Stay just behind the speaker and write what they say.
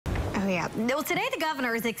Yeah. Well, today the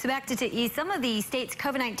governor is expected to ease some of the state's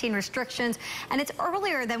COVID-19 restrictions, and it's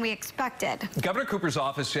earlier than we expected. Governor Cooper's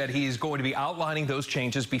office said he's going to be outlining those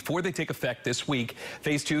changes before they take effect this week.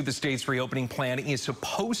 Phase 2 of the state's reopening plan is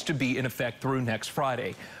supposed to be in effect through next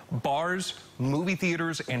Friday. Bars, movie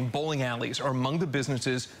theaters, and bowling alleys are among the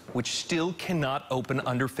businesses which still cannot open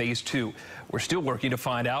under Phase 2. We're still working to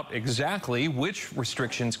find out exactly which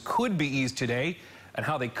restrictions could be eased today and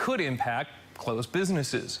how they could impact closed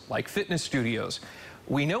businesses like fitness studios.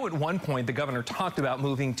 We know at one point the governor talked about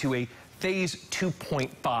moving to a Phase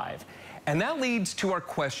 2.5. And that leads to our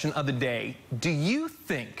question of the day. Do you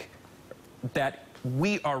think that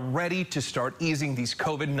we are ready to start easing these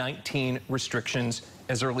COVID-19 restrictions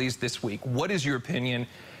as early as this week? What is your opinion?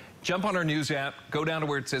 Jump on our news app, go down to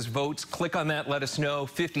where it says votes, click on that, let us know.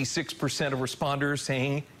 56% of responders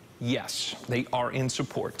saying yes, they are in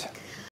support.